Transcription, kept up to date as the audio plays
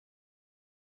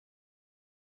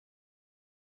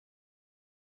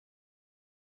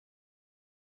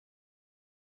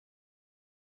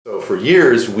So for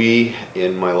years, we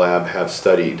in my lab have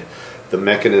studied the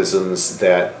mechanisms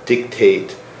that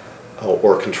dictate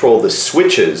or control the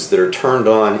switches that are turned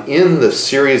on in the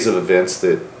series of events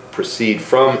that proceed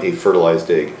from a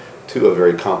fertilized egg to a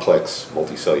very complex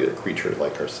multicellular creature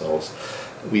like ourselves.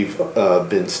 We've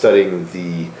been studying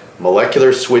the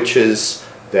molecular switches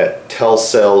that tell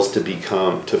cells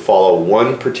to follow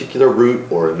one particular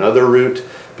route or another route,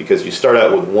 because you start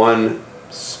out with one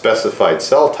specified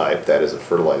cell type, that is a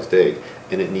fertilized egg,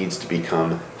 and it needs to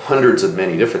become hundreds of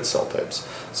many different cell types.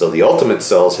 So the ultimate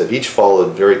cells have each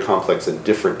followed very complex and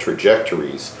different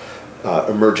trajectories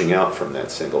emerging out from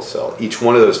that single cell. Each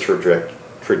one of those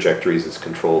trajectories is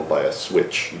controlled by a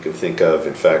switch. You can think of,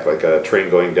 in fact, like a train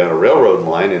going down a railroad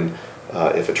line, and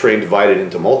if a train divided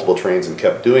into multiple trains and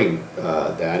kept doing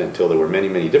that until there were many,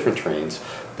 many different trains,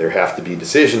 there have to be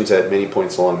decisions at many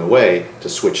points along the way to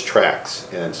switch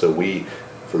tracks. And so we,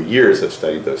 for years, have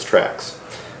studied those tracks,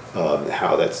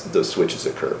 how those switches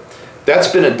occur. That's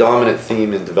been a dominant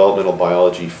theme in developmental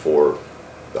biology for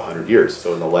 100 years.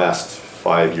 So in the last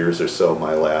 5 years or so,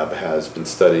 my lab has been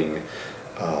studying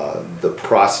the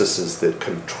processes that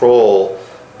control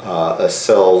a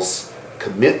cell's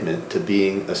commitment to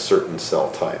being a certain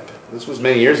cell type. This was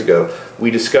many years ago.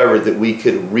 We discovered that we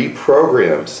could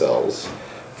reprogram cells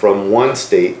from one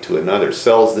state to another.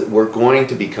 Cells that were going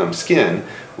to become skin,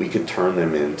 we could turn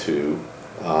them into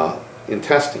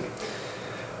intestine.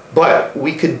 But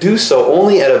we could do so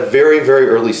only at a very, very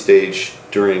early stage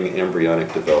during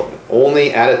embryonic development,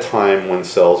 only at a time when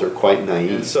cells are quite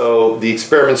naive. And so the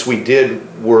experiments we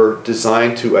did were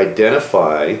designed to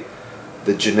identify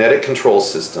the genetic control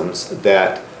systems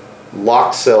that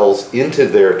lock cells into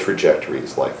their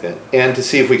trajectories like that, and to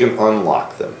see if we can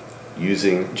unlock them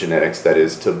using genetics, that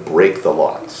is, to break the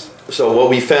locks. So what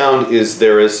we found is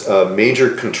there is a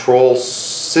major control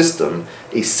system,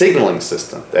 a signaling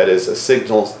system, that is a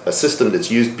system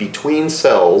that's used between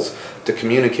cells to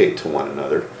communicate to one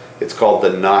another. It's called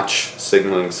the notch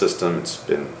signaling system. It's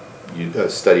been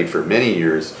studied for many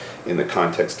years in the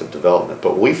context of development.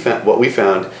 But what we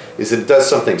found is it does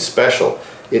something special.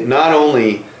 It not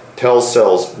only tells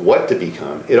cells what to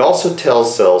become, it also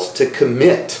tells cells to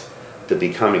commit to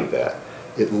becoming that.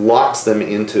 It locks them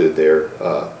into their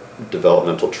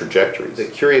developmental trajectories. The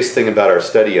curious thing about our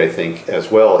study, I think,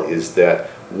 as well, is that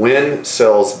when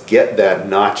cells get that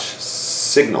notch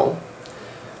signal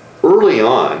early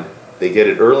on, they get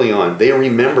it early on, they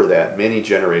remember that many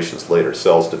generations later.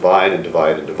 Cells divide and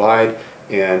divide and divide,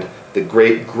 and the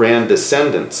great grand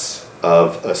descendants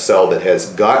of a cell that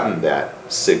has gotten that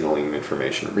signaling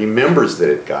information remembers that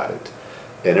it got it,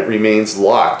 and it remains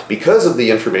locked because of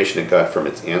the information it got from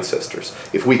its ancestors.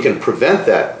 If we can prevent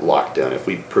that lockdown, if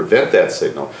we prevent that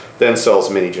signal, then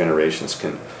cells many generations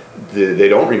they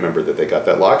don't remember that they got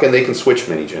that lock, and they can switch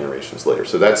many generations later.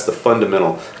 So that's the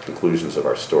fundamental conclusions of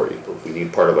our story. If we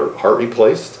need part of our heart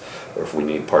replaced, or if we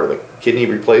need part of a kidney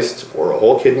replaced, or a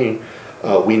whole kidney,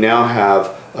 we now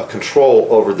have control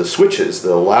over the switches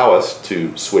that allow us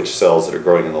to switch cells that are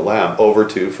growing in the lab over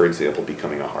to, for example,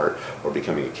 becoming a heart or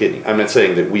becoming a kidney. I'm not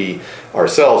saying that we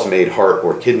ourselves made heart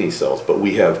or kidney cells, but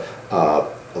we have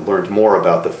learned more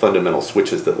about the fundamental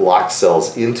switches that lock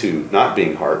cells into not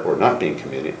being heart or not being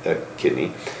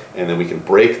kidney, and then we can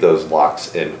break those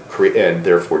locks and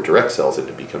therefore direct cells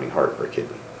into becoming heart or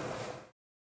kidney.